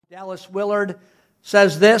Dallas Willard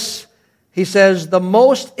says this. He says, the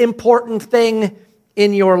most important thing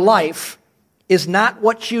in your life is not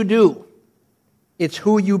what you do. It's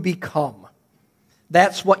who you become.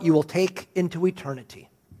 That's what you will take into eternity.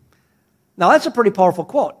 Now, that's a pretty powerful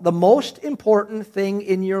quote. The most important thing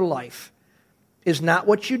in your life is not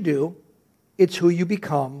what you do. It's who you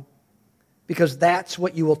become, because that's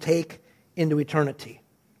what you will take into eternity.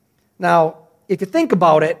 Now, if you think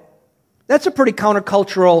about it, that's a pretty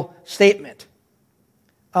countercultural statement.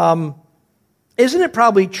 Isn't it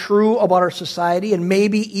probably true about our society, and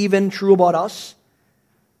maybe even true about us,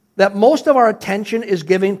 that most of our attention is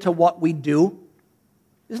given to what we do?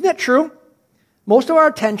 Isn't that true? Most of our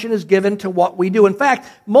attention is given to what we do. In fact,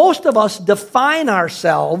 most of us define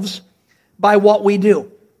ourselves by what we do.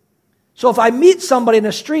 So if I meet somebody in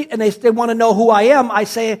the street and they want to know who I am, I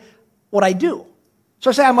say what I do.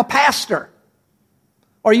 So I say I'm a pastor.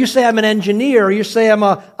 Or you say I'm an engineer, or you say I'm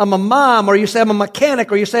a mom, or you say I'm a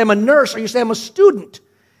mechanic, or you say I'm a nurse, or you say I'm a student.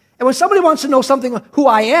 And when somebody wants to know something who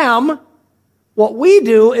I am, what we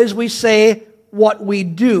do is we say what we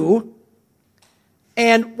do.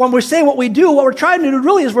 And when we're saying what we do, what we're trying to do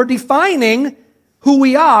really is we're defining who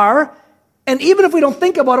we are. And even if we don't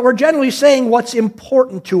think about it, we're generally saying what's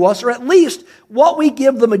important to us, or at least what we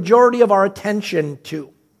give the majority of our attention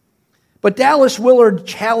to. But Dallas Willard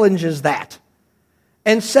challenges that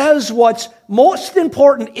and says what's most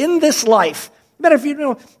important in this life. If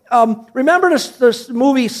you remember this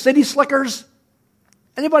movie City Slickers?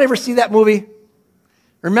 Anybody ever see that movie?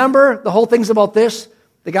 Remember the whole thing's about this?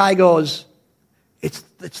 The guy goes, it's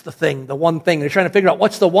the thing, the one thing. They're trying to figure out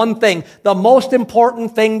what's the one thing, the most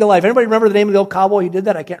important thing to life. Anybody remember the name of the old cowboy who did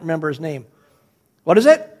that? I can't remember his name. What is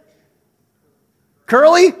it?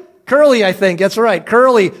 Curly? Curly, I think. That's right.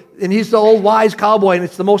 Curly. And he's the old wise cowboy, and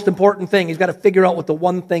it's the most important thing. He's got to figure out what the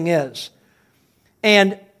one thing is.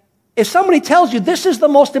 And if somebody tells you this is the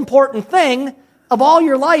most important thing of all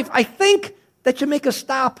your life, I think that you make a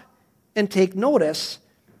stop and take notice.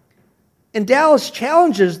 And Dallas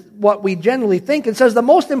challenges what we generally think and says the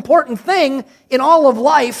most important thing in all of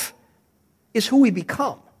life is who we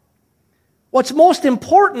become. What's most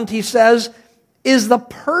important, he says, is the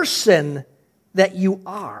person that you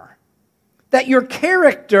are. That your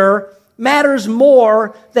character matters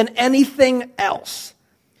more than anything else.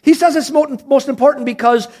 He says it's most important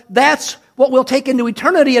because that's what we'll take into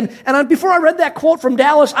eternity. And before I read that quote from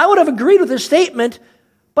Dallas, I would have agreed with his statement.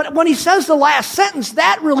 But when he says the last sentence,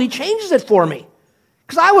 that really changes it for me.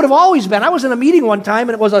 Because I would have always been. I was in a meeting one time,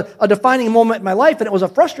 and it was a defining moment in my life, and it was a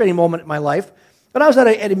frustrating moment in my life. But I was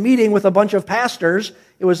at a meeting with a bunch of pastors.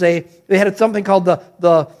 They had something called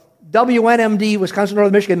the WNMD, Wisconsin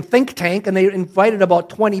Northern Michigan think tank, and they invited about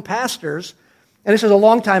 20 pastors. And this was a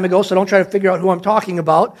long time ago, so don't try to figure out who I'm talking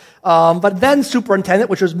about. But then superintendent,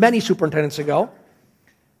 which was many superintendents ago,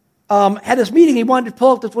 had this meeting. He wanted to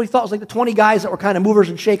pull out what he thought was like the 20 guys that were kind of movers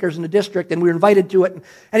and shakers in the district, and we were invited to it.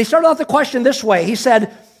 And he started off the question this way. He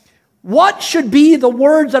said, what should be the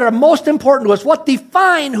words that are most important to us? What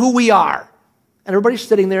define who we are? And everybody's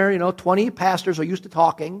sitting there, 20 pastors are used to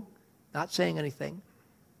talking, not saying anything.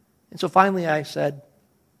 And so finally I said,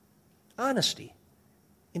 honesty,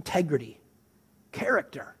 integrity,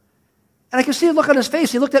 character. And I could see a look on his face.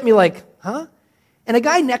 He looked at me like, huh? And a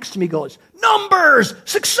guy next to me goes, numbers,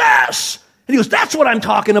 success. And he goes, that's what I'm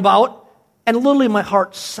talking about. And literally my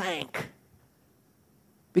heart sank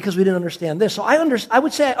because we didn't understand this. So I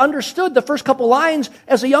would say I understood the first couple lines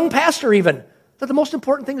as a young pastor even, that the most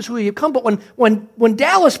important thing is who you become. But when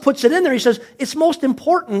Dallas puts it in there, he says, it's most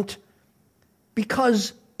important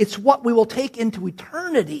because it's what we will take into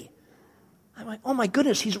eternity. I'm like, oh my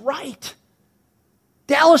goodness, he's right.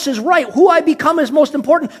 Dallas is right. Who I become is most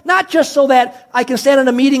important, not just so that I can stand in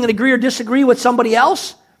a meeting and agree or disagree with somebody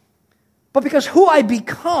else, but because who I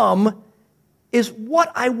become is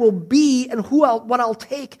what I will be and what I'll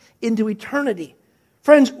take into eternity.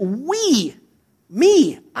 Friends, we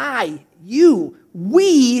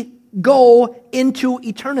go into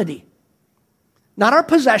eternity. Not our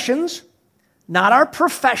possessions, not our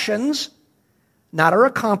professions, not our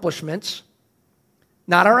accomplishments,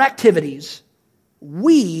 not our activities.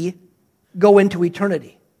 We go into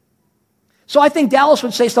eternity. So I think Dallas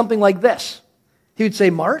would say something like this. He would say,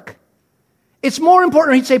 Mark, it's more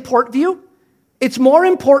important, he'd say Portview, it's more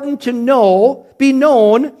important to be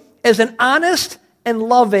known as an honest and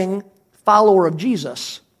loving follower of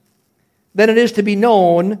Jesus than it is to be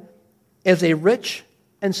known as a rich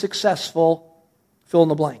and successful fill in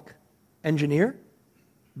the blank. Engineer,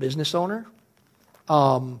 business owner,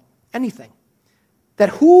 anything. That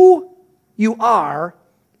who you are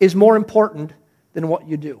is more important than what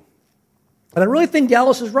you do. And I really think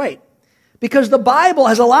Dallas is right. Because the Bible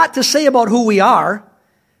has a lot to say about who we are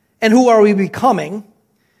and who are we becoming.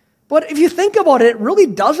 But if you think about it, it really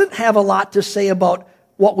doesn't have a lot to say about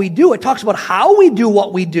what we do. It talks about how we do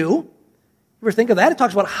what we do. You ever think of that? It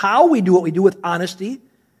talks about how we do what we do with honesty,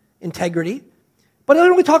 integrity. But it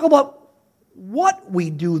doesn't really talk about what we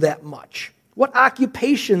do that much, what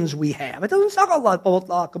occupations we have. It doesn't talk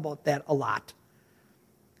about that a lot.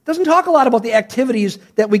 It doesn't talk a lot about the activities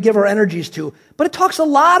that we give our energies to, but it talks a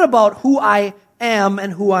lot about who I am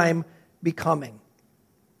and who I'm becoming.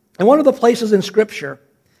 And one of the places in Scripture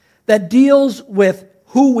that deals with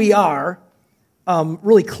who we are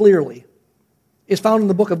really clearly is found in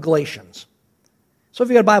the book of Galatians. So if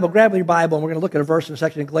you got a Bible, grab your Bible, and we're going to look at a verse in a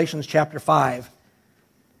section in Galatians chapter 5.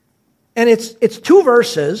 And it's 2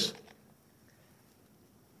 verses,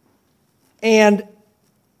 and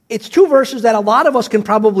it's 2 verses that a lot of us can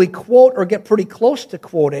probably quote or get pretty close to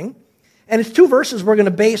quoting. And it's 2 verses we're going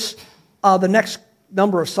to base the next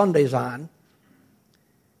number of Sundays on.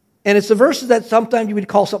 And it's the verses that sometimes you would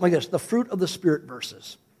call something like this, the fruit of the Spirit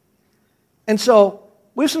verses. And so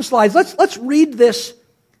we have some slides. Let's read this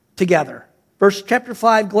together. Chapter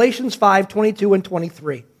 5, Galatians 5, 22 and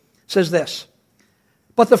 23 says this.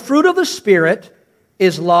 But the fruit of the Spirit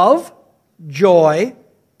is love, joy,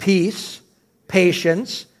 peace,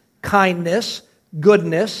 patience, kindness,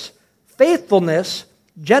 goodness, faithfulness,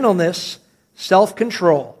 gentleness,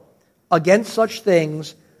 self-control. Against such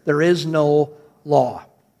things there is no law.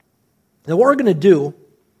 Now what we're going to do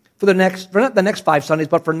for not the next 5 Sundays,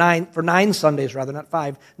 but for 9 Sundays rather, not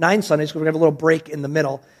 5, 9 Sundays, because we're going to have a little break in the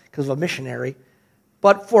middle because of a missionary.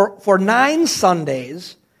 But for 9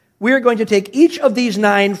 Sundays, we are going to take each of these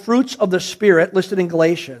 9 fruits of the Spirit listed in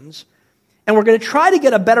Galatians, and we're going to try to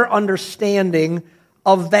get a better understanding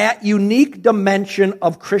of that unique dimension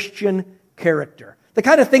of Christian character. The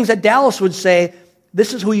kind of things that Dallas would say,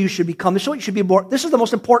 this is who you should become. This is what you should be more. This is the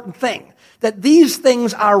most important thing, that these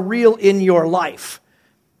things are real in your life.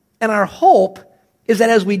 And our hope is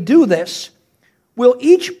that as we do this, we'll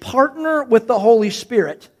each partner with the Holy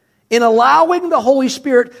Spirit in allowing the Holy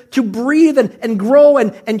Spirit to breathe and grow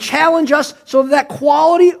and challenge us so that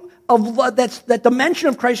quality of that dimension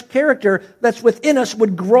of Christ's character that's within us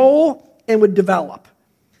would grow and would develop.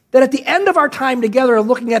 That at the end of our time together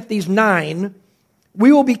looking at these 9,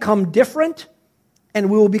 we will become different and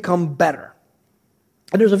we will become better.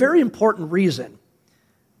 And there's a very important reason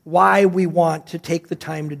why we want to take the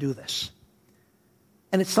time to do this.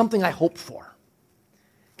 And it's something I hope for.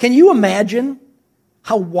 Can you imagine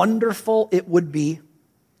how wonderful it would be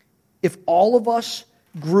if all of us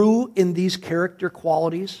grew in these character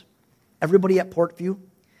qualities? Everybody at Portview?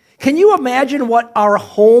 Can you imagine what our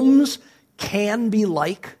homes can be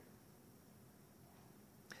like?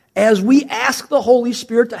 As we ask the Holy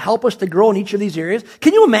Spirit to help us to grow in each of these areas,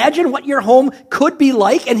 can you imagine what your home could be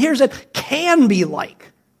like? And here's it, can be like.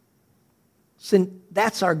 So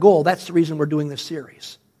that's our goal. That's the reason we're doing this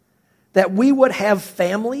series. That we would have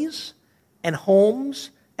families and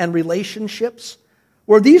homes and relationships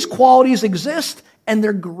where these qualities exist and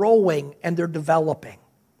they're growing and they're developing.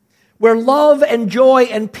 Where love and joy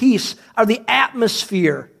and peace are the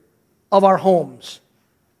atmosphere of our homes.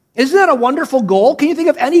 Isn't that a wonderful goal? Can you think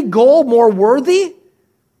of any goal more worthy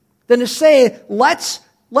than to say, let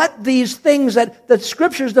these things that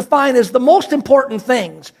Scriptures define as the most important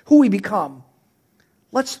things, who we become,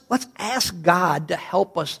 let's ask God to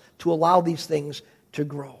help us to allow these things to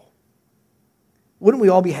grow. Wouldn't we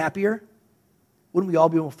all be happier? Wouldn't we all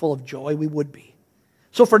be more full of joy? We would be.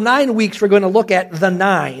 So for 9 weeks, we're going to look at the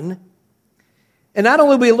 9. And not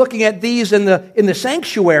only will we be looking at these in the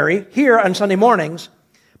sanctuary here on Sunday mornings,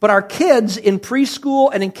 but our kids in preschool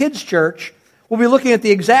and in kids' church will be looking at the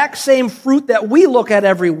exact same fruit that we look at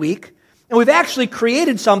every week. And we've actually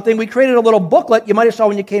created something. We created a little booklet you might have saw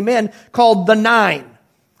when you came in called The 9,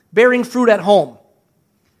 Bearing Fruit at Home.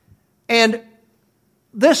 And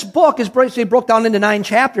this book is basically broke down into 9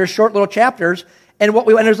 chapters, short little chapters. And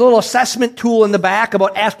there's a little assessment tool in the back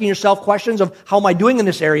about asking yourself questions of how am I doing in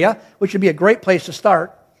this area, which would be a great place to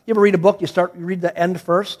start. You ever read a book, you read the end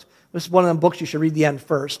first? This is one of them books you should read the end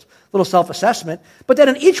first. A little self-assessment. But then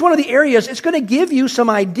in each one of the areas, it's going to give you some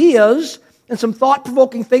ideas and some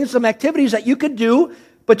thought-provoking things, some activities that you could do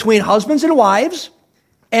between husbands and wives,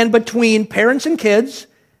 and between parents and kids,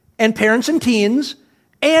 and parents and teens,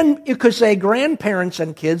 and you could say grandparents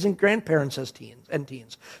and kids, and grandparents as teens.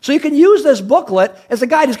 So you can use this booklet as a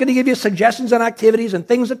guide. It's going to give you suggestions on activities and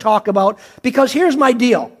things to talk about, because here's my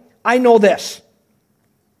deal. I know this,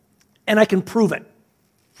 and I can prove it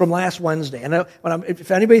from last Wednesday. And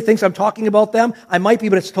if anybody thinks I'm talking about them, I might be,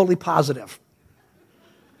 but it's totally positive.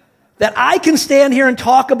 that I can stand here and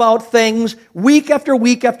talk about things week after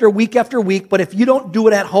week after week after week, but if you don't do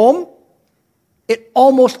it at home, it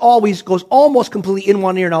almost always goes almost completely in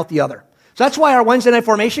one ear and out the other. So that's why our Wednesday night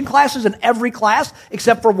formation classes, in every class,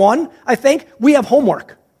 except for one, I think, we have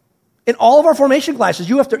homework. In all of our formation classes,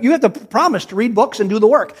 you have to promise to read books and do the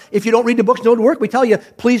work. If you don't read the books and do the work, we tell you,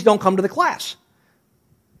 please don't come to the class.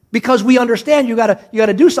 Because we understand you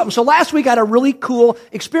gotta do something. So last week I had a really cool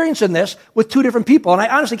experience in this with two different people. And I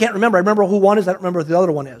honestly can't remember. I remember who one is. I don't remember who the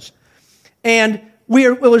other one is. And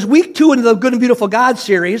it was week 2 in the Good and Beautiful God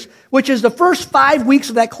series, which is the first 5 weeks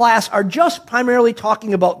of that class are just primarily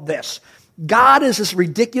talking about this. God is this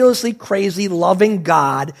ridiculously crazy, loving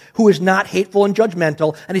God who is not hateful and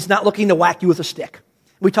judgmental, and he's not looking to whack you with a stick.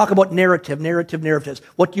 We talk about narratives.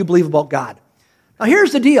 What do you believe about God? Now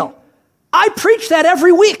here's the deal. I preach that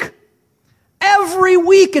every week. Every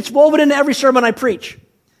week it's woven into every sermon I preach.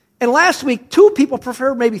 And last week, 2 people,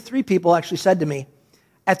 maybe 3 people actually said to me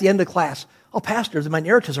at the end of the class, oh, pastors, my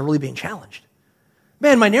narratives are really being challenged.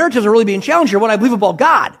 Man, my narratives are really being challenged here, what I believe about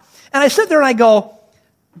God. And I sit there and I go,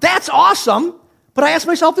 that's awesome, but I ask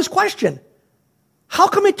myself this question. How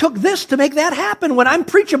come it took this to make that happen when I'm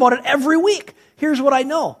preaching about it every week? Here's what I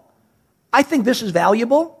know. I think this is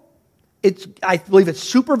valuable. I believe it's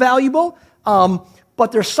super valuable,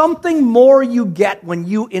 but there's something more you get when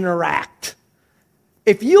you interact.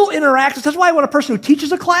 If you interact, that's why when a person who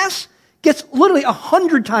teaches a class gets literally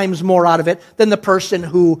 100 times more out of it than the person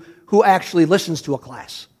who actually listens to a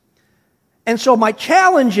class. And so my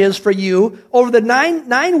challenge is for you, over the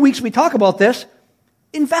nine weeks we talk about this,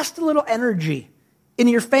 invest a little energy in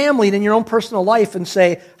your family and in your own personal life and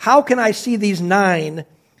say, how can I see these 9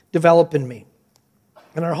 develop in me?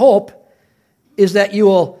 And our hope is that you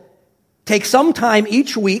will take some time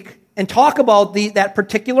each week and talk about that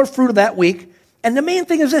particular fruit of that week. And the main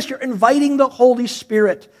thing is this, you're inviting the Holy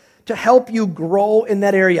Spirit to help you grow in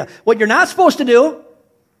that area. What you're not supposed to do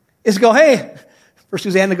is go, hey, for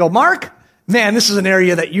Suzanne to go, Mark, man, this is an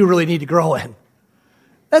area that you really need to grow in.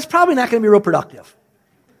 That's probably not going to be real productive.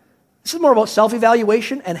 This is more about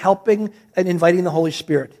self-evaluation and helping and inviting the Holy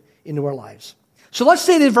Spirit into our lives. So let's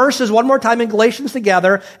say the verses one more time in Galatians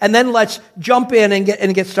together, and then let's jump in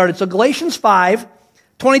and get started. So Galatians 5,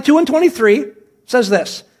 22 and 23 says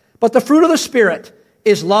this, but the fruit of the Spirit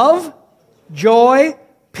is love, joy,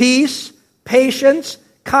 peace, patience,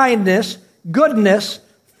 kindness, goodness,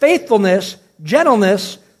 faithfulness,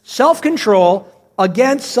 gentleness, self-control.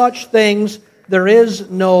 Against such things there is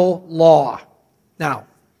no law. Now,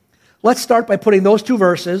 let's start by putting those 2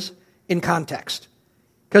 verses in context.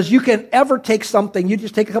 Because you can ever take something, you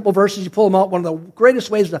just take a couple verses, you pull them out. One of the greatest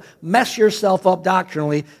ways to mess yourself up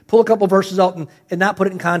doctrinally, pull a couple verses out and not put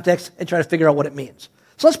it in context and try to figure out what it means.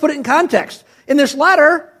 So let's put it in context. In this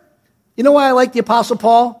letter, you know why I like the Apostle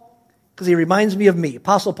Paul? Because he reminds me of me.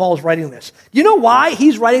 Apostle Paul is writing this. You know why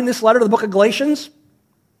he's writing this letter to the book of Galatians?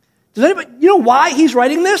 Does anybody, you know why he's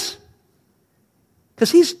writing this?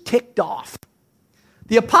 Because he's ticked off.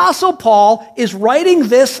 The Apostle Paul is writing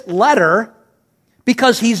this letter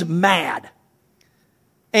because he's mad.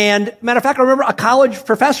 And matter of fact, I remember a college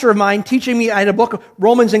professor of mine teaching me, I had a book of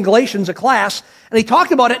Romans and Galatians, a class, and he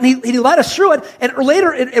talked about it, and he led us through it. And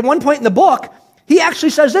later, at one point in the book, he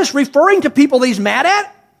actually says this, referring to people that he's mad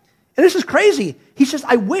at, and this is crazy. He says,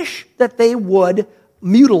 I wish that they would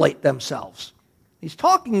mutilate themselves. He's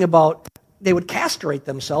talking about they would castrate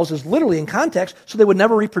themselves, is literally in context, so they would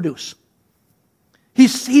never reproduce.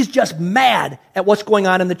 He's just mad at what's going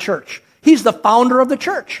on in the church. He's the founder of the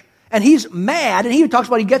church. And he's mad, and he talks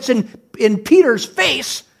about he gets in Peter's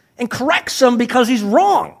face and corrects him because he's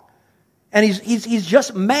wrong. And he's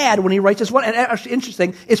just mad when he writes this one. And actually,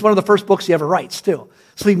 interesting, it's one of the first books he ever writes, too.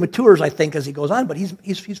 So he matures, I think, as he goes on, but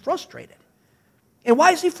he's frustrated. And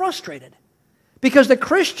why is he frustrated? Because the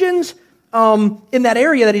Christians in that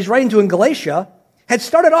area that he's writing to in Galatia had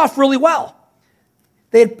started off really well.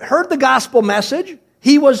 They had heard the gospel message.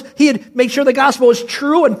 He had made sure the gospel was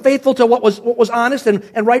true and faithful to what was honest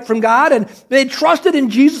and right from God, and they had trusted in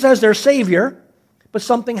Jesus as their Savior. But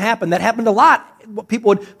something happened. That happened a lot. People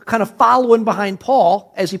would kind of follow in behind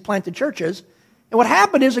Paul as he planted churches. And what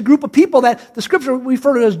happened is a group of people that the scripture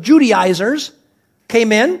referred to as Judaizers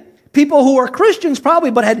came in. People who were Christians probably,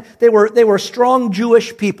 but they were strong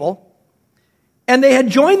Jewish people. And they had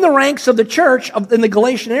joined the ranks of the church in the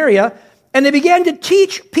Galatian area, and they began to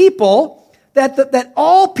teach people that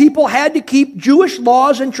all people had to keep Jewish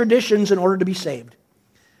laws and traditions in order to be saved.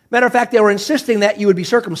 Matter of fact, they were insisting that you would be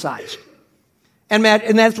circumcised. And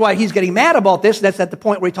that's why he's getting mad about this. That's at the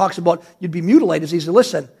point where he talks about you'd be mutilated. He says,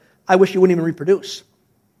 listen, I wish you wouldn't even reproduce.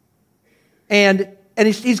 And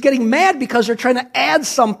And he's getting mad because they're trying to add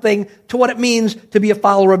something to what it means to be a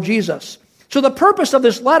follower of Jesus. So the purpose of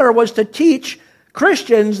this letter was to teach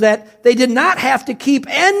Christians that they did not have to keep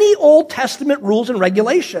any Old Testament rules and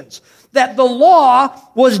regulations, that the law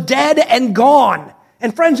was dead and gone.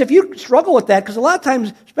 And friends, if you struggle with that, because a lot of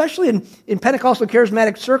times, especially in Pentecostal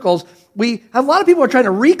charismatic circles, we have a lot of people who are trying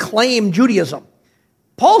to reclaim Judaism.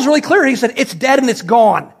 Paul's really clear. He said, it's dead and it's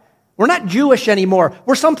gone. We're not Jewish anymore.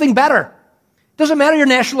 We're something better. Doesn't matter your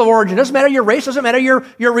national origin. Doesn't matter your race. Doesn't matter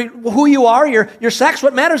who you are, your sex.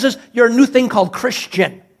 What matters is you're a new thing called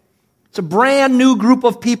Christian. It's a brand new group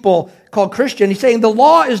of people called Christian. He's saying the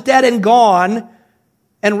law is dead and gone,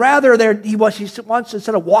 and rather he wants,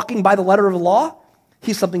 instead of walking by the letter of the law,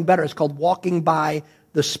 he's something better. It's called walking by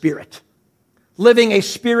the Spirit. Living a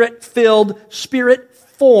Spirit-filled,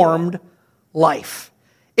 Spirit-formed life.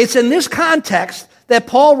 It's in this context that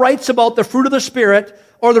Paul writes about the fruit of the Spirit,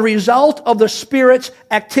 or the result of the Spirit's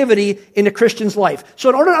activity in a Christian's life. So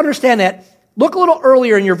in order to understand that, look a little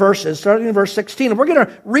earlier in your verses, starting in verse 16. And we're going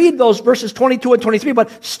to read those verses 22 and 23,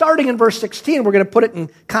 but starting in verse 16, we're going to put it in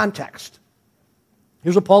context.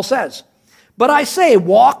 Here's what Paul says. But I say,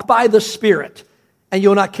 walk by the Spirit, and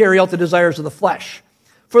you'll not carry out the desires of the flesh.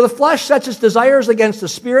 For the flesh sets its desires against the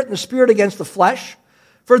Spirit, and the Spirit against the flesh.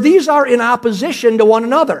 For these are in opposition to one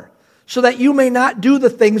another, so that you may not do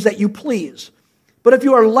the things that you please. But if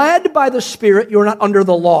you are led by the Spirit, you are not under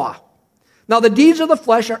the law. Now the deeds of the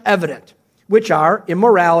flesh are evident, which are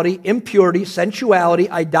immorality, impurity, sensuality,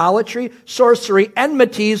 idolatry, sorcery,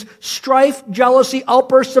 enmities, strife, jealousy,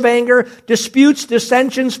 outbursts of anger, disputes,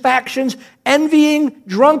 dissensions, factions, envying,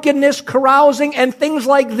 drunkenness, carousing, and things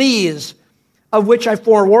like these, of which I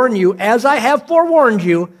forewarn you, as I have forewarned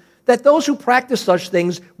you, that those who practice such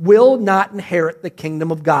things will not inherit the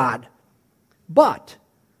kingdom of God. But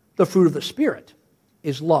the fruit of the Spirit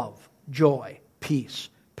is love, joy, peace,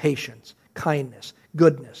 patience, kindness,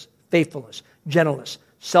 goodness, faithfulness, gentleness,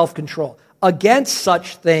 self-control. Against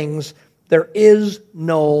such things there is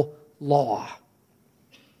no law.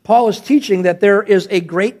 Paul is teaching that there is a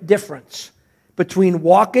great difference between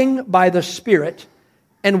walking by the Spirit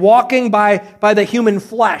and walking by the human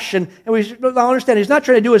flesh. And we should understand, he's not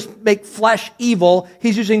trying to do is make flesh evil.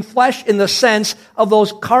 He's using flesh in the sense of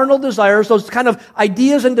those carnal desires, those kind of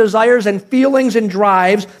ideas and desires and feelings and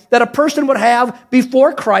drives that a person would have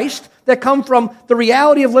before Christ that come from the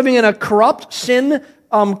reality of living in a corrupt,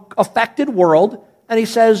 sin-affected world. And he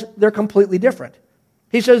says they're completely different.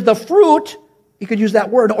 He says the fruit, you could use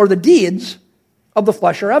that word, or the deeds of the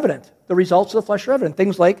flesh are evident. The results of the flesh are evident.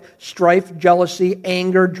 Things like strife, jealousy,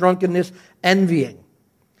 anger, drunkenness, envying.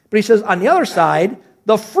 But he says on the other side,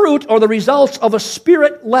 the fruit or the results of a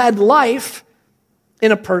Spirit-led life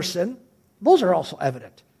in a person, those are also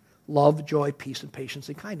evident. Love, joy, peace, and patience,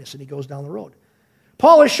 and kindness. And he goes down the road.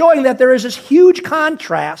 Paul is showing that there is this huge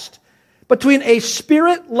contrast between a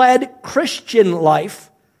Spirit-led Christian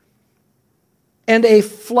life and a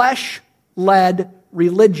flesh-led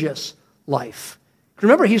religious life.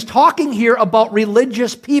 Remember, he's talking here about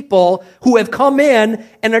religious people who have come in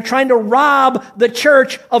and are trying to rob the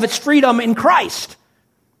church of its freedom in Christ.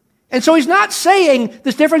 And so he's not saying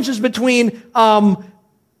this difference is between the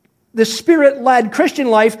Spirit-led Christian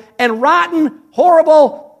life and rotten,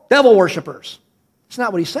 horrible devil worshipers. It's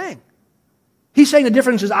not what he's saying. He's saying the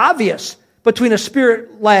difference is obvious between a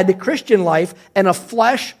Spirit-led Christian life and a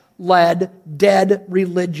flesh-led, dead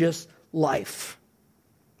religious life.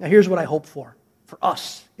 Now here's what I hope for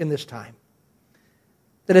us in this time.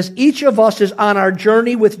 That as each of us is on our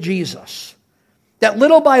journey with Jesus, that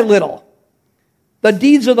little by little, the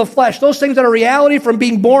deeds of the flesh, those things that are reality from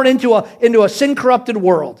being born into a sin-corrupted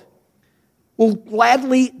world, will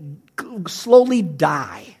gladly, slowly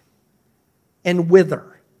die and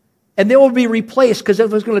wither. And they will be replaced, because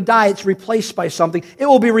if it's going to die, it's replaced by something. It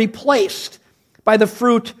will be replaced by the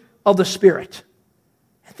fruit of the Spirit.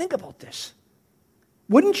 And think about this.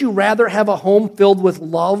 Wouldn't you rather have a home filled with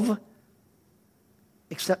love,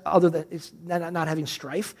 except other than it's not having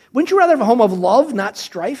strife? Wouldn't you rather have a home of love, not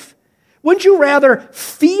strife? Wouldn't you rather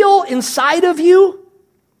feel inside of you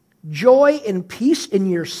joy and peace in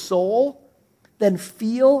your soul than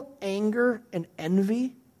feel anger and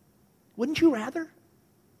envy? Wouldn't you rather?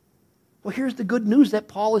 Well, here's the good news that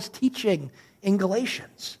Paul is teaching in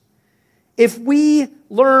Galatians. If we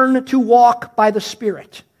learn to walk by the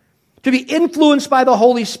Spirit, to be influenced by the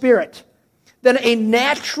Holy Spirit, then a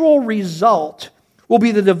natural result will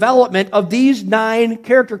be the development of these 9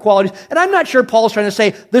 character qualities. And I'm not sure Paul's trying to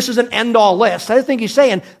say this is an end-all list. I think he's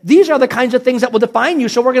saying these are the kinds of things that will define you,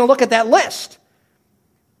 so we're going to look at that list.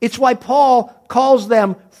 It's why Paul calls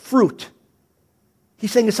them fruit.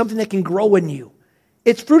 He's saying it's something that can grow in you.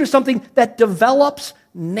 Its fruit is something that develops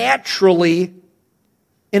naturally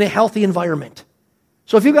in a healthy environment.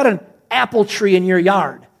 So if you've got an apple tree in your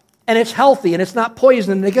yard, and it's healthy, and it's not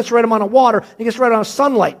poisoned, and it gets the right amount of water, and it gets the right amount of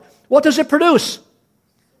sunlight, what does it produce?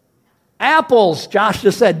 Apples. Josh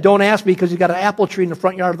just said, don't ask me because he's got an apple tree in the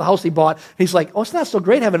front yard of the house he bought. He's like, oh, it's not so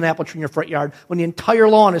great having an apple tree in your front yard when the entire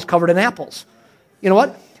lawn is covered in apples. You know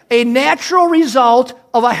what? A natural result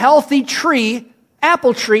of a healthy tree,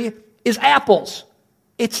 apple tree, is apples.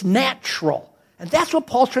 It's natural. And that's what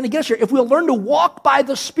Paul's trying to get us here. If we'll learn to walk by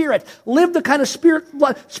the Spirit, live the kind of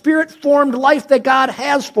Spirit-formed life that God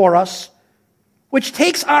has for us, which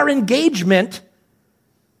takes our engagement,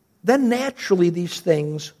 then naturally these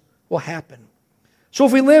things will happen. So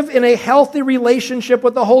if we live in a healthy relationship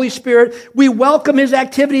with the Holy Spirit, we welcome His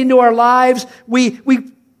activity into our lives, we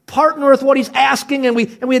partner with what He's asking, and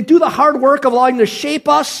we do the hard work of allowing Him to shape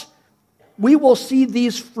us, we will see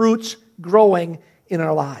these fruits growing in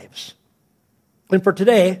our lives. And for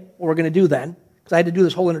today, what we're going to do then, because I had to do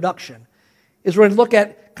this whole introduction, is we're going to look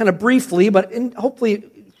at, kind of briefly, but hopefully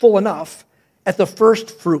full enough, at the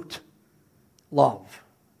first fruit, love.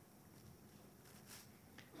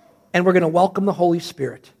 And we're going to welcome the Holy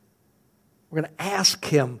Spirit. We're going to ask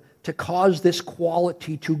Him to cause this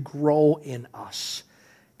quality to grow in us.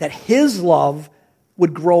 That His love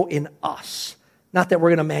would grow in us. Not that we're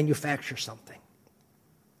going to manufacture something.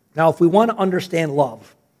 Now, if we want to understand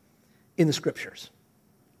love in the Scriptures,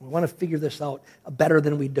 we want to figure this out better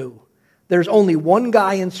than we do, there's only one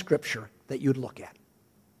guy in Scripture that you'd look at.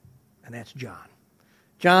 And that's John.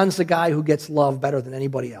 John's the guy who gets love better than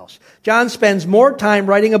anybody else. John spends more time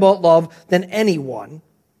writing about love than anyone.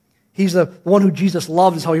 He's the one who Jesus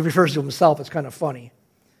loves, is how he refers to himself. It's kind of funny.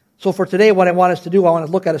 So for today, what I want us to do, I want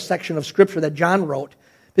to look at a section of Scripture that John wrote.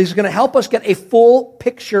 This is going to help us get a full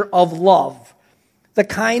picture of love. The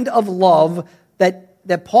kind of love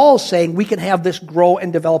that Paul's saying we can have this grow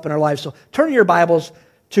and develop in our lives. So turn your Bibles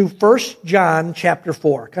to 1 John chapter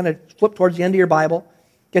 4. Kind of flip towards the end of your Bible.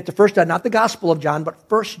 Get to 1 John, not the Gospel of John, but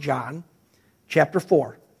 1 John chapter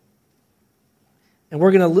 4. And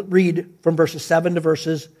we're going to read from verses 7 to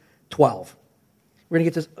verses 12. We're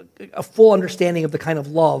going to get a full understanding of the kind of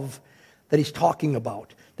love that he's talking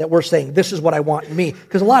about, that we're saying, this is what I want in me.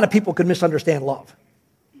 Because a lot of people could misunderstand love.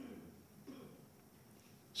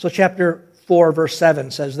 So chapter 4, verse 7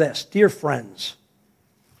 says this, Dear friends,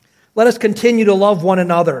 let us continue to love one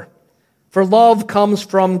another, for love comes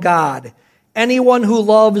from God. Anyone who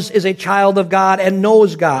loves is a child of God and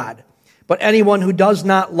knows God. But anyone who does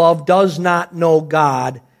not love does not know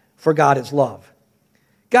God, for God is love.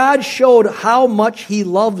 God showed how much He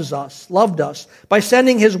loved us, by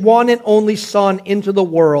sending His one and only Son into the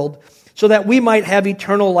world, so that we might have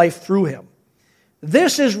eternal life through Him.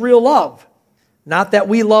 This is real love. Not that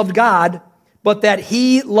we loved God, but that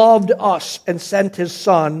He loved us and sent His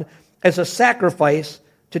Son as a sacrifice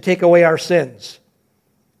to take away our sins.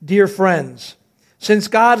 Dear friends, since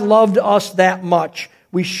God loved us that much,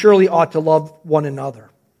 we surely ought to love one another.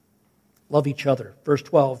 Love each other. Verse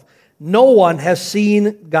 12, no one has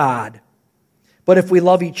seen God, but if we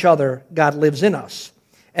love each other, God lives in us,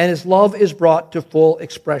 and His love is brought to full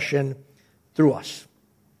expression through us.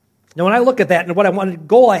 Now, when I look at that, and the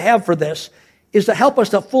goal I have for this is to help us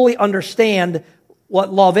to fully understand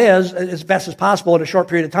what love is as best as possible in a short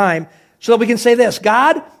period of time, so that we can say this,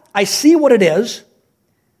 God, I see what it is,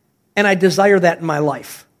 and I desire that in my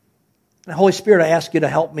life. And Holy Spirit, I ask you to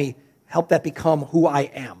help that become who I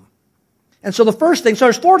am. And so the first thing, so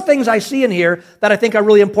there's 4 things I see in here that I think are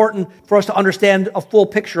really important for us to understand a full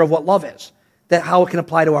picture of what love is, that how it can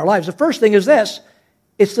apply to our lives. The first thing is this,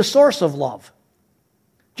 it's the source of love.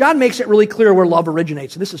 John makes it really clear where love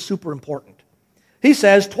originates, and this is super important. He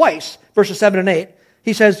says twice, verses 7 and 8,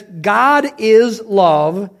 he says, God is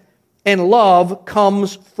love, and love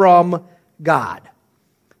comes from God.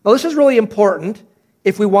 Now, this is really important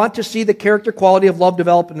if we want to see the character quality of love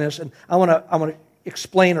develop in this, and I want to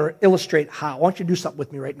explain or illustrate how. I want you to do something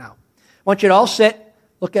with me right now. I want you to all sit,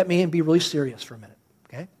 look at me, and be really serious for a minute,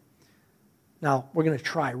 okay? Now, we're going to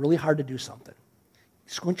try really hard to do something.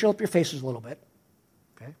 Squint up your faces a little bit,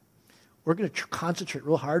 okay? We're going to concentrate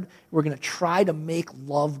real hard. We're going to try to make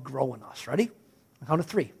love grow in us. Ready? On count of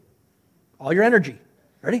 3. All your energy.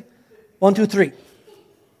 Ready? 1, 2, 3.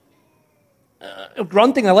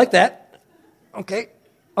 Grunting, I like that. Okay.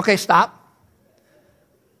 Okay, stop.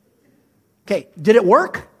 Okay, did it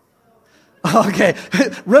work? Okay.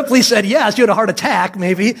 Ripley said yes. You had a heart attack,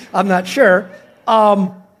 maybe. I'm not sure.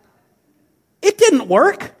 It didn't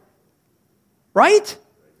work. Right?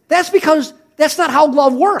 That's because that's not how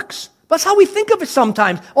love works. That's how we think of it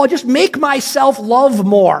sometimes. Oh, I'll just make myself love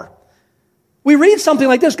more. We read something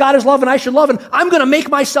like this, God is love and I should love, and I'm going to make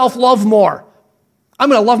myself love more. I'm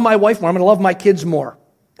going to love my wife more. I'm going to love my kids more.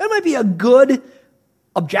 That might be a good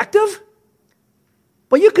objective,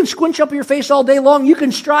 but you can squinch up your face all day long. You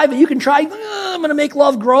can strive and you can try, I'm going to make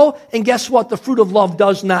love grow. And guess what? The fruit of love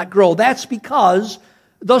does not grow. That's because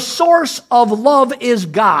the source of love is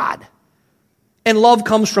God, and love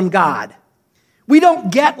comes from God. We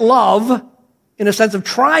don't get love in a sense of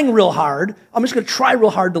trying real hard. I'm just going to try real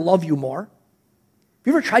hard to love you more. Have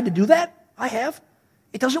you ever tried to do that? I have.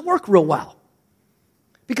 It doesn't work real well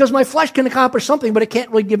because my flesh can accomplish something, but it can't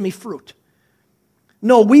really give me fruit.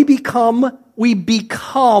 No, we become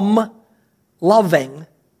loving.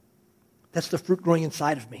 That's the fruit growing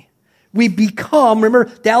inside of me. We become, remember,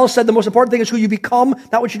 Dallas said the most important thing is who you become,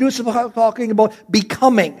 not what you do. It's talking about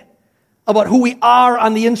becoming, about who we are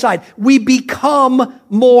on the inside. We become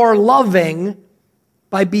more loving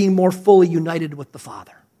by being more fully united with the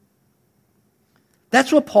Father.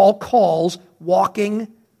 That's what Paul calls walking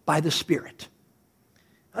by the Spirit.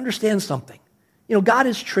 Understand something. God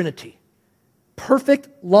is Trinity. Perfect,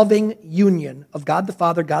 loving union of God the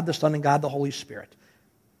Father, God the Son, and God the Holy Spirit.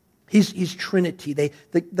 He's Trinity.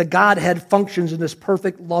 The Godhead functions in this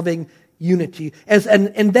perfect, loving unity.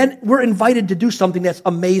 And then we're invited to do something that's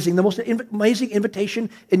amazing, the most amazing invitation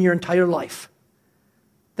in your entire life.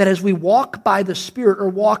 That as we walk by the Spirit or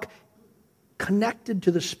walk connected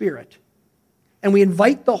to the Spirit, and we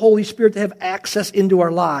invite the Holy Spirit to have access into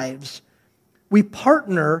our lives, we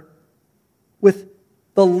partner with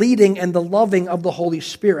the leading and the loving of the Holy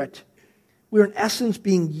Spirit. We're in essence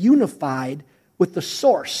being unified with the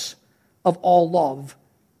source of all love,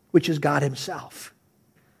 which is God Himself.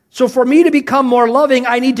 So for me to become more loving,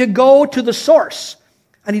 I need to go to the source.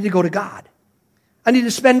 I need to go to God. I need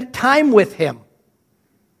to spend time with Him.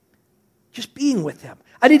 Just being with Him.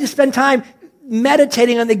 I need to spend time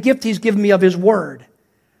meditating on the gift He's given me of His Word.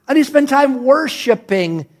 I need to spend time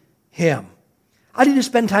worshiping Him. I need to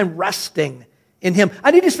spend time resting in Him.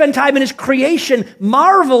 I need to spend time in His creation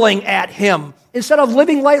marveling at Him instead of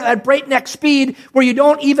living life at breakneck speed where you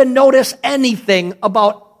don't even notice anything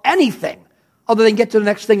about anything other than get to the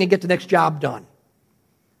next thing and get the next job done.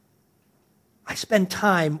 I spend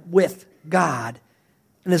time with God,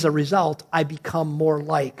 and as a result, I become more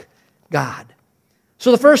like God.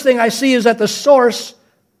 So the first thing I see is that the source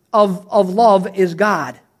of love is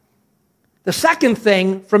God. The second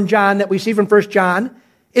thing from John that we see from 1 John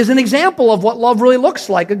is an example of what love really looks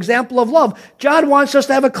like, example of love. John wants us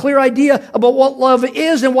to have a clear idea about what love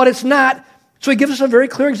is and what it's not, so he gives us a very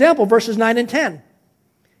clear example, verses 9 and 10.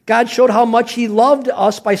 God showed how much He loved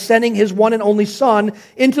us by sending His one and only Son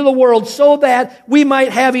into the world so that we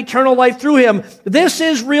might have eternal life through Him. This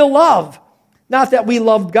is real love. Not that we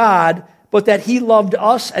loved God, but that He loved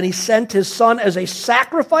us and He sent His Son as a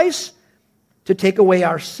sacrifice to take away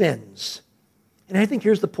our sins. And I think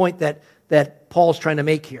here's the point that Paul's trying to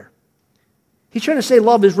make here. He's trying to say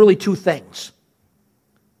love is really two things.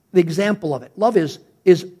 The example of it. Love is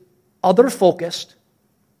other-focused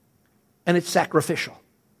and it's sacrificial.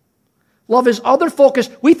 Love is other-focused.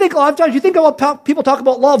 We think a lot of times, you think about people talk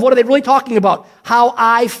about love, what are they really talking about? How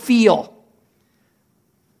I feel.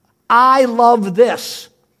 I love this.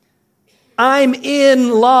 I'm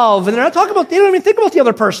in love. And they're not talking about, they don't even think about the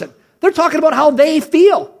other person. They're talking about how they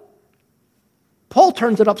feel. Paul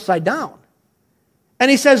turns it upside down. And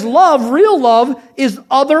he says love, real love, is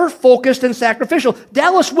other-focused and sacrificial.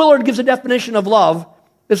 Dallas Willard gives a definition of love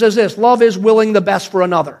that says this: love is willing the best for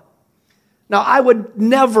another. Now, I would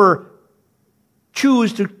never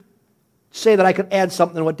choose to say that I could add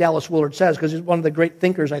something to what Dallas Willard says, because he's one of the great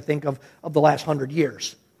thinkers, I think, of the last 100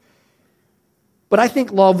 years. But I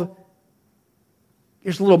think love,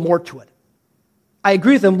 there's a little more to it. I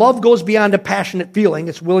agree with him. Love goes beyond a passionate feeling.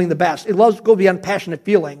 It's willing the best. It goes beyond passionate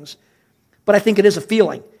feelings. But I think it is a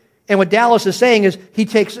feeling. And what Dallas is saying is he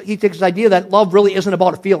takes this idea that love really isn't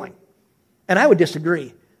about a feeling. And I would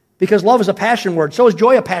disagree. Because love is a passion word. So is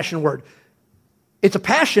joy a passion word. It's a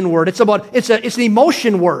passion word. It's an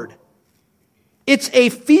emotion word. It's a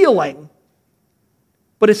feeling.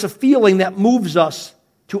 But it's a feeling that moves us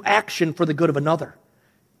to action for the good of another.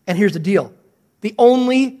 And here's the deal. The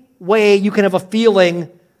only way you can have a feeling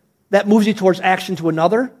that moves you towards action to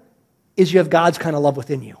another is you have God's kind of love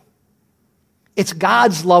within you. It's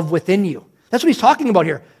God's love within you. That's what he's talking about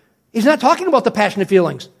here. He's not talking about the passionate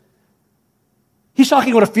feelings. He's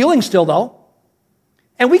talking about a feeling still, though.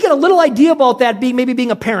 And we get a little idea about that maybe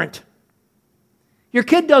being a parent. Your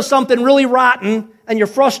kid does something really rotten and you're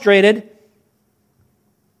frustrated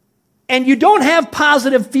and you don't have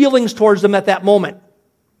positive feelings towards them at that moment.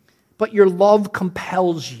 But your love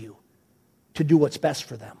compels you to do what's best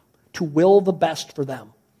for them, to will the best for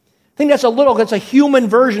them. I think that's a human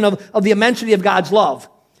version of the immensity of God's love.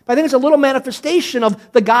 But I think it's a little manifestation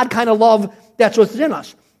of the God kind of love that's within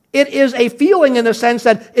us. It is a feeling in the sense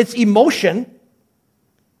that it's emotion,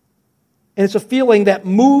 and it's a feeling that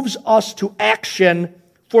moves us to action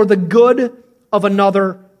for the good of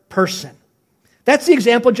another person. That's the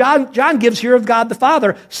example John gives here of God the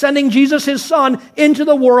Father, sending Jesus, his Son, into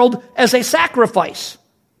the world as a sacrifice,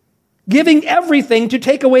 giving everything to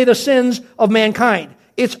take away the sins of mankind.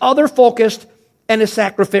 It's other-focused and is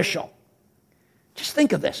sacrificial. Just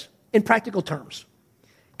think of this in practical terms.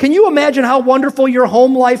 Can you imagine how wonderful your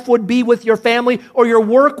home life would be with your family or your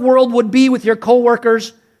work world would be with your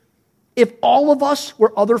coworkers if all of us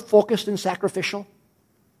were other-focused and sacrificial?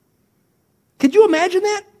 Could you imagine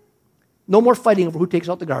that? No more fighting over who takes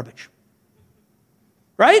out the garbage.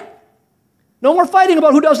 Right? No more fighting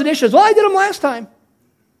about who does the dishes. Well, I did them last time.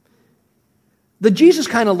 The Jesus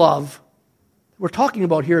kind of love we're talking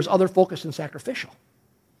about here is other-focused and sacrificial.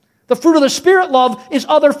 The fruit of the Spirit love is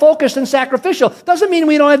other-focused and sacrificial. Doesn't mean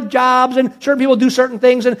we don't have jobs and certain people do certain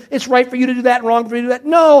things and it's right for you to do that and wrong for you to do that.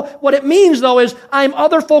 No, what it means, though, is I'm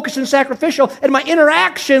other-focused and sacrificial, and my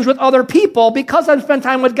interactions with other people, because I've spent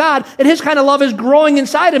time with God and His kind of love is growing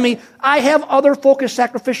inside of me, I have other-focused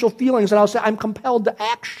sacrificial feelings, and I'll say I'm compelled to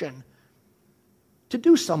action, to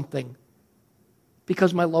do something,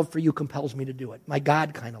 because my love for you compels me to do it. My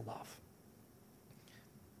God kind of love.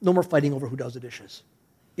 No more fighting over who does the dishes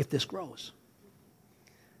if this grows.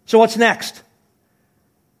 So what's next?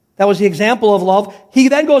 That was the example of love. He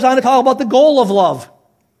then goes on to talk about the goal of love.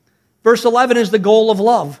 Verse 11 is the goal of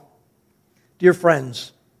love. Dear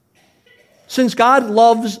friends, since God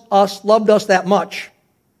loved us that much,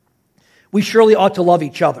 we surely ought to love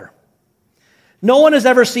each other. No one has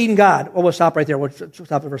ever seen God. Well, we'll stop right there. We'll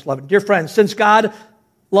stop at verse 11. Dear friends, since God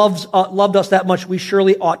loved us that much, we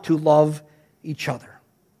surely ought to love each other.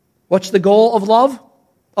 What's the goal of love?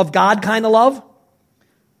 Of God kind of love?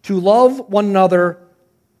 To love one another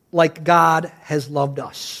like God has loved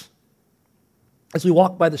us. As we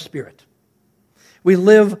walk by the Spirit, we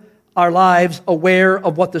live our lives aware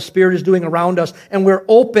of what the Spirit is doing around us, and we're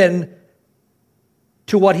open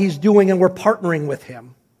to what He's doing, and we're partnering with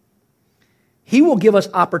Him. He will give us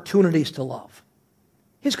opportunities to love.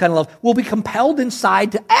 His kind of love will be compelled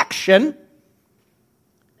inside to action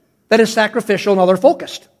that is sacrificial and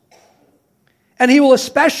other-focused. And He will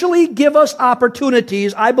especially give us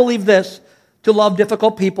opportunities, I believe this, to love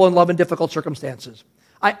difficult people and love in difficult circumstances.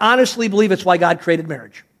 I honestly believe it's why God created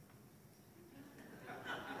marriage.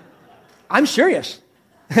 I'm serious.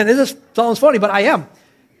 And this sounds funny, but I am.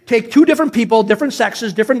 Take two different people, different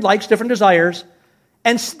sexes, different likes, different desires,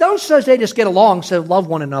 and don't say they just get along, say love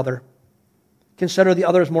one another. Consider the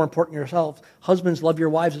other as more important than yourselves. Husbands, love your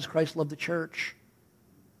wives as Christ loved the church.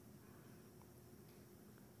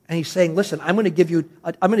 And He's saying, listen, I'm going to give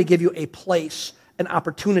you a place, an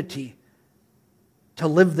opportunity to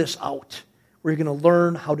live this out, where you're going to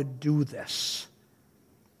learn how to do this.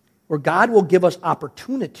 Where God will give us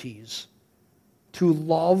opportunities to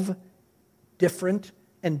love different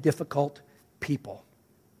and difficult people.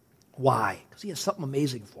 Why? Because He has something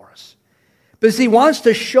amazing for us. Because He wants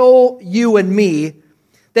to show you and me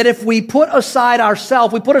that if we put aside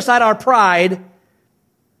ourselves, we put aside our pride,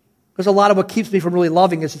 because a lot of what keeps me from really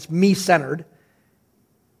loving is it's me-centered,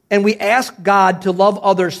 and we ask God to love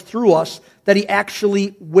others through us, that He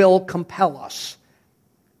actually will compel us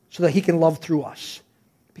so that He can love through us.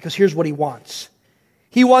 Because here's what He wants.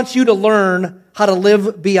 He wants you to learn how to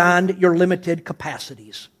live beyond your limited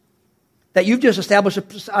capacities. That you've just established an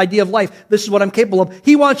idea of life. This is what I'm capable of.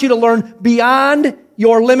 He wants you to learn beyond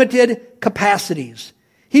your limited capacities.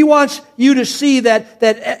 He wants you to see that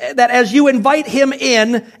as you invite Him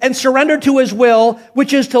in and surrender to His will,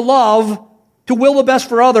 which is to love, to will the best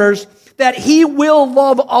for others, that He will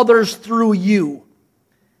love others through you.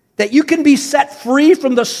 That you can be set free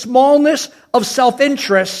from the smallness of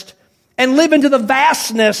self-interest and live into the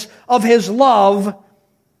vastness of His love,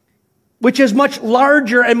 which is much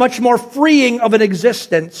larger and much more freeing of an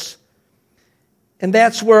existence. And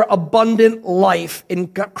that's where abundant life in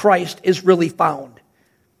Christ is really found.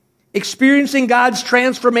 Experiencing God's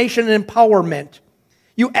transformation and empowerment,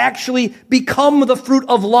 you actually become the fruit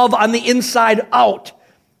of love on the inside out.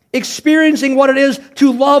 Experiencing what it is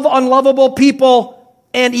to love unlovable people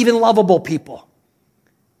and even lovable people.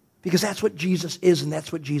 Because that's what Jesus is and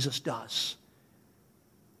that's what Jesus does.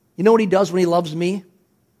 You know what He does when He loves me?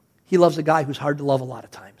 He loves a guy who's hard to love a lot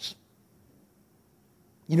of times.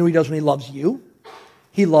 You know what He does when He loves you?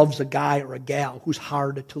 He loves a guy or a gal who's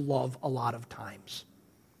hard to love a lot of times.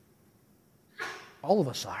 All of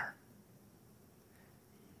us are.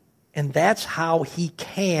 And that's how he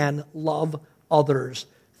can love others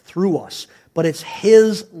through us. But it's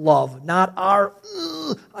his love, not our,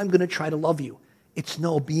 I'm going to try to love you. It's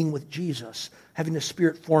being with Jesus, having the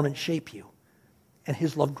Spirit form and shape you, and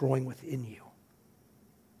his love growing within you.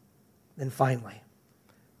 Then finally,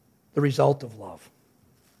 the result of love.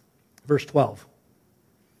 Verse 12.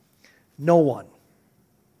 No one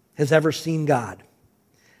has ever seen God.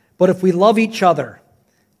 But if we love each other,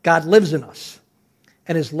 God lives in us,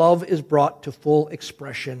 and his love is brought to full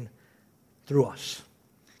expression through us.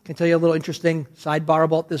 Can I tell you a little interesting sidebar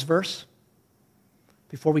about this verse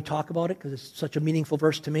before we talk about it, because it's such a meaningful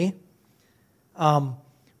verse to me?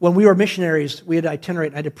 When we were missionaries, we had to itinerate,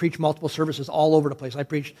 and I had to preach multiple services all over the place. I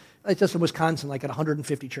preached, just in Wisconsin, like at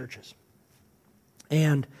 150 churches.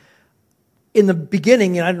 And in the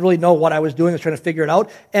beginning, I didn't really know what I was doing. I was trying to figure it out.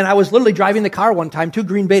 And I was literally driving the car one time to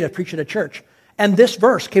Green Bay to preach at a church. And this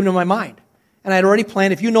verse came to my mind. And I had already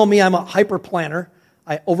planned. If you know me, I'm a hyper planner.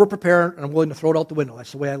 I over-prepare, and I'm willing to throw it out the window.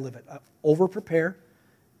 That's the way I live it. I over-prepare,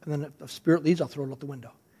 and then if the Spirit leads, I'll throw it out the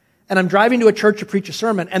window. And I'm driving to a church to preach a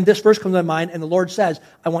sermon, and this verse comes to my mind, and the Lord says,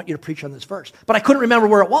 I want you to preach on this verse. But I couldn't remember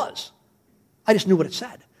where it was. I just knew what it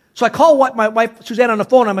said. So I call my wife, Suzanne, on the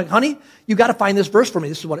phone. I'm like, honey, you got to find this verse for me.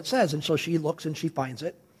 This is what it says. And so she looks, and she finds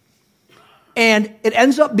it. And it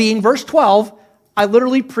ends up being verse 12. I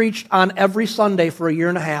literally preached on every Sunday for a year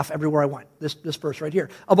and a half everywhere I went. This verse right here,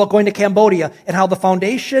 about going to Cambodia and how the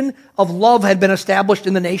foundation of love had been established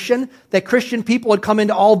in the nation, that Christian people had come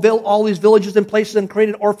into all these villages and places and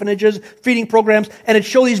created orphanages, feeding programs, and had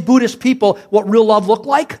shown these Buddhist people what real love looked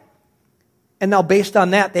like. And now based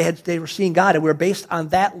on that, they were seeing God, and we were based on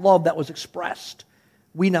that love that was expressed.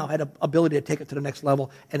 We now had an ability to take it to the next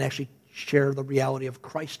level and actually share the reality of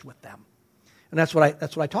Christ with them. And that's what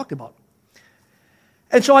I talked about.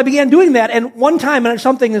 And so I began doing that, and one time, and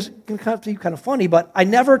something is kind of funny, but I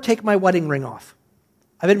never take my wedding ring off.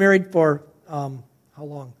 I've been married for, how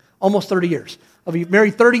long? Almost 30 years. I'll be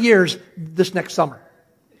married 30 years this next summer.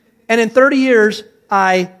 And in 30 years,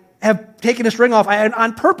 I have taken this ring off. I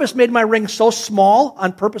on purpose made my ring so small,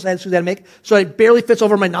 on purpose I had Suzanne make, so it barely fits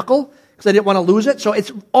over my knuckle, because I didn't want to lose it, so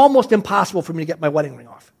it's almost impossible for me to get my wedding ring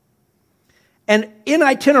off. And in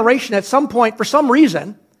itineration, at some point, for some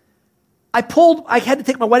reason, I had to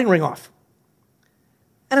take my wedding ring off.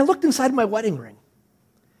 And I looked inside my wedding ring.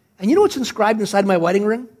 And you know what's inscribed inside my wedding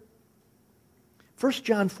ring? 1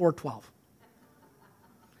 John 4:12.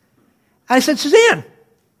 And I said, Suzanne,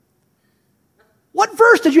 what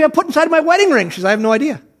verse did you have put inside my wedding ring? She said, I have no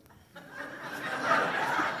idea.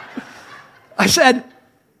 I said,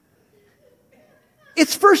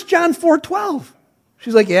 it's 1 John 4:12.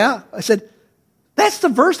 She's like, yeah. I said, that's the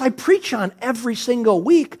verse I preach on every single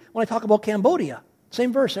week when I talk about Cambodia.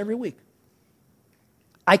 Same verse every week.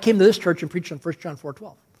 I came to this church and preached on 1 John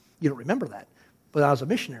 4:12. You don't remember that, but I was a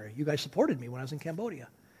missionary. You guys supported me when I was in Cambodia.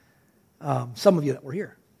 Some of you that were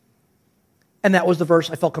here. And that was the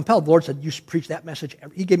verse I felt compelled. The Lord said, you preach that message.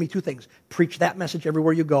 He gave me two things. Preach that message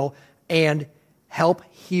everywhere you go, and help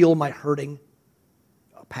heal my hurting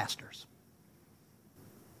pastors.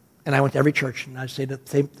 And I went to every church, and I'd say to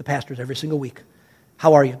the pastors every single week,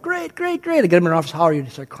 how are you? Great, great, great. I get them in their office, how are you? And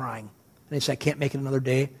they start crying. And they say, I can't make it another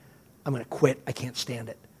day. I'm going to quit. I can't stand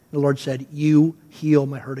it. And the Lord said, you heal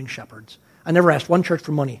my hurting shepherds. I never asked one church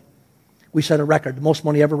for money. We set a record, the most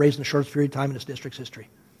money ever raised in the shortest period of time in this district's history.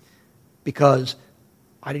 Because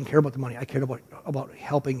I didn't care about the money. I cared about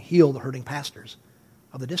helping heal the hurting pastors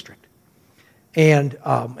of the district. And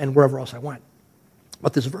wherever else I went.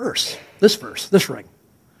 But this ring,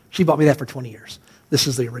 she bought me that for 20 years. This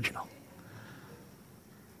is the original.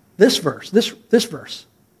 This verse,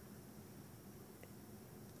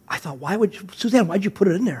 I thought, Suzanne, why'd you put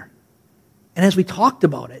it in there? And as we talked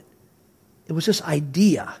about it, it was this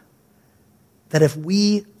idea that if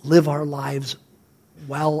we live our lives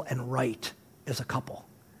well and right as a couple,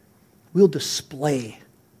 we'll display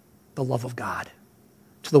the love of God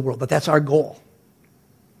to the world. But that's our goal.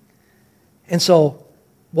 And so,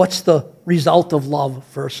 what's the result of love?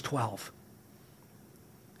 Verse 12.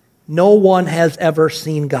 No one has ever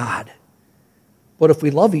seen God. But if we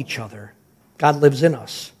love each other, God lives in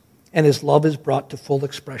us, and his love is brought to full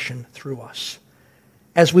expression through us.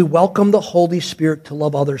 As we welcome the Holy Spirit to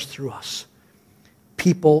love others through us,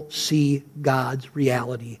 people see God's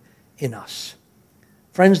reality in us.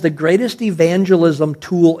 Friends, the greatest evangelism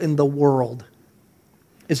tool in the world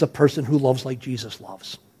is a person who loves like Jesus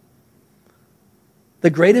loves. The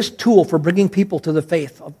greatest tool for bringing people to the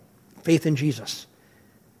faith in Jesus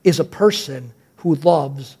is a person who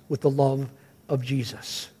loves with the love of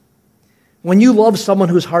Jesus. When you love someone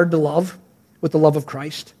who's hard to love with the love of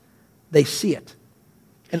Christ, they see it.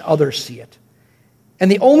 and others see it. And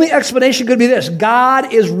the only explanation could be this: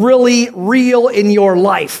 God is really real in your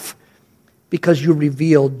life because you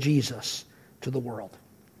revealed Jesus to the world.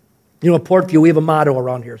 You know, at Portview, we have a motto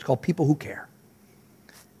around here. It's called People Who Care.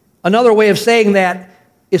 Another way of saying that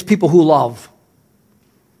is people who love.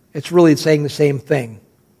 It's really saying the same thing.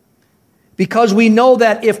 Because we know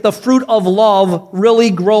that if the fruit of love really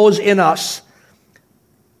grows in us,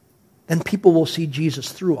 then people will see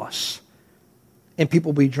Jesus through us. And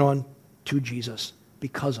people will be drawn to Jesus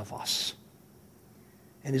because of us.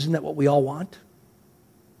 And isn't that what we all want?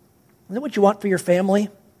 Isn't that what you want for your family?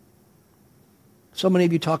 So many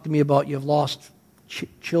of you talk to me about you've lost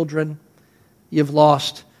children, you've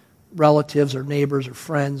lost relatives or neighbors or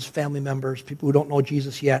friends, family members, people who don't know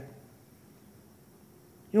Jesus yet.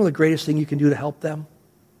 You know the greatest thing you can do to help them?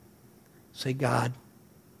 Say, God,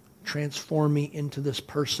 transform me into this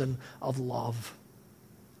person of love,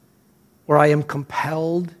 where I am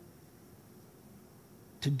compelled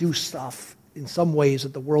to do stuff in some ways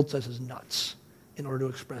that the world says is nuts in order to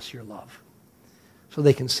express your love. So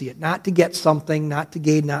they can see it. Not to get something, not to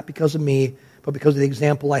gain, not because of me, but because of the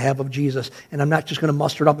example I have of Jesus. And I'm not just going to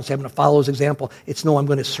muster it up and say I'm going to follow his example. It's no, I'm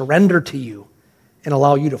going to surrender to you and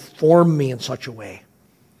allow you to form me in such a way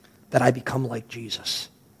that I become like Jesus,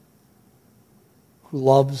 who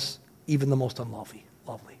loves even the most unlovely.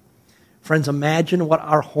 Friends, imagine what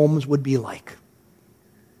our homes would be like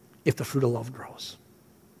if the fruit of love grows.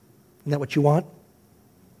 Isn't that what you want?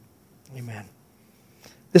 Amen.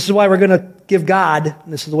 This is why we're going to give God,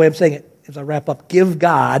 and this is the way I'm saying it as I wrap up, give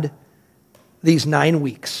God these 9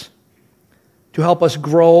 weeks to help us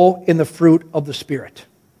grow in the fruit of the Spirit,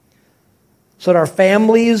 so that our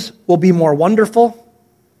families will be more wonderful,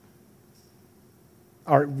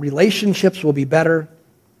 our relationships will be better,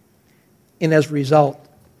 and as a result,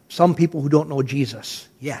 some people who don't know Jesus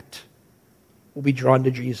yet will be drawn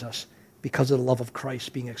to Jesus because of the love of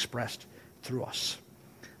Christ being expressed through us.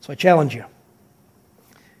 So I challenge you.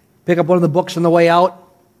 Pick up one of the books on the way out.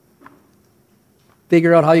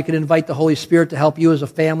 Figure out how you can invite the Holy Spirit to help you as a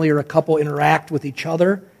family or a couple interact with each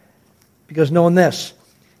other. Because knowing this,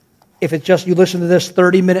 if it's just you listen to this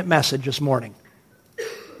 30-minute message this morning,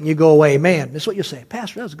 and you go away, man, this is what you say,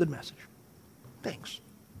 Pastor, that was a good message. Thanks.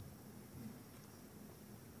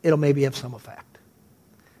 It'll maybe have some effect.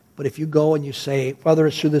 But if you go and you say, whether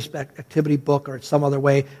it's through this activity book or it's some other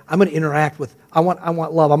way, I'm going to interact with, I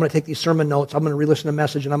want love. I'm going to take these sermon notes. I'm going to re-listen to the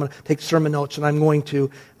message, and I'm going to take the sermon notes, and I'm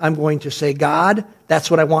going to say, God,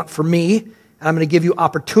 that's what I want for me, and I'm going to give you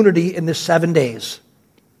opportunity in this 7 days.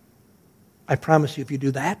 I promise you, if you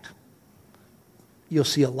do that, you'll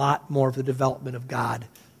see a lot more of the development of God,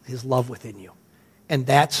 his love within you. And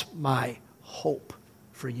that's my hope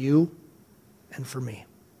for you and for me.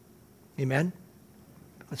 Amen?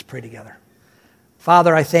 Let's pray together.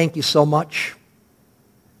 Father, I thank you so much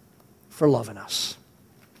for loving us.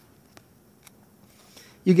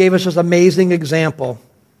 You gave us this amazing example.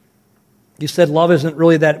 You said love isn't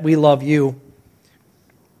really that we love you,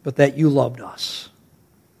 but that you loved us.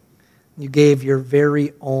 You gave your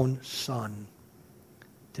very own Son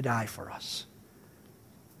to die for us.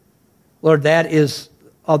 Lord, that is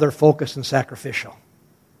other focus and sacrificial.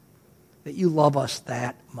 That you love us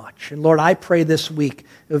that much. And Lord, I pray this week,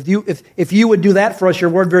 if you would do that for us,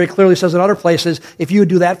 your word very clearly says in other places, if you would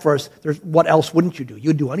do that for us, what else wouldn't you do?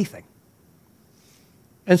 You'd do anything.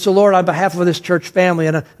 And so, Lord, on behalf of this church family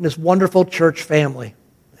and this wonderful church family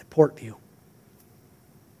at Portview,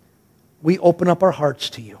 we open up our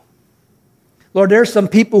hearts to you. Lord, there are some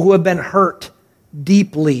people who have been hurt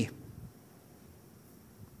deeply.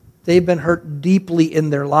 They've been hurt deeply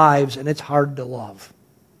in their lives, and it's hard to love.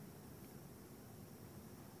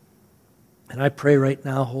 And I pray right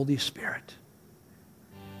now, Holy Spirit,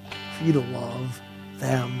 for you to love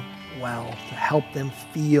them well, to help them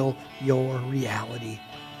feel your reality,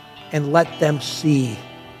 and let them see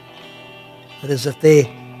that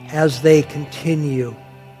as they continue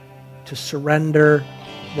to surrender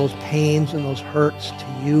those pains and those hurts to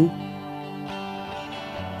you,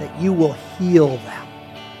 that you will heal them,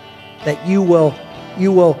 that you will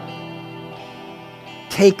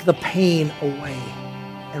take the pain away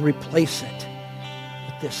and replace it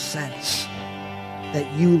with this sense that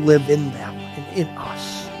you live in them and in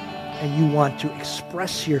us, and you want to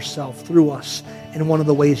express yourself through us, and one of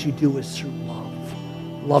the ways you do is through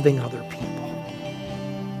love, loving other people.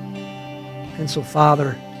 And so,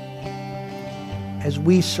 Father, as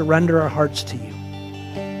we surrender our hearts to you,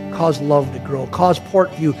 cause love to grow, cause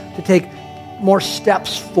Portview to take more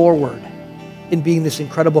steps forward in being this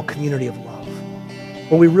incredible community of love,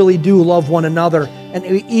 where we really do love one another, and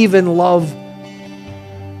we even love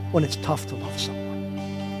when it's tough to love someone.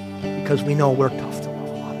 because we know we're tough.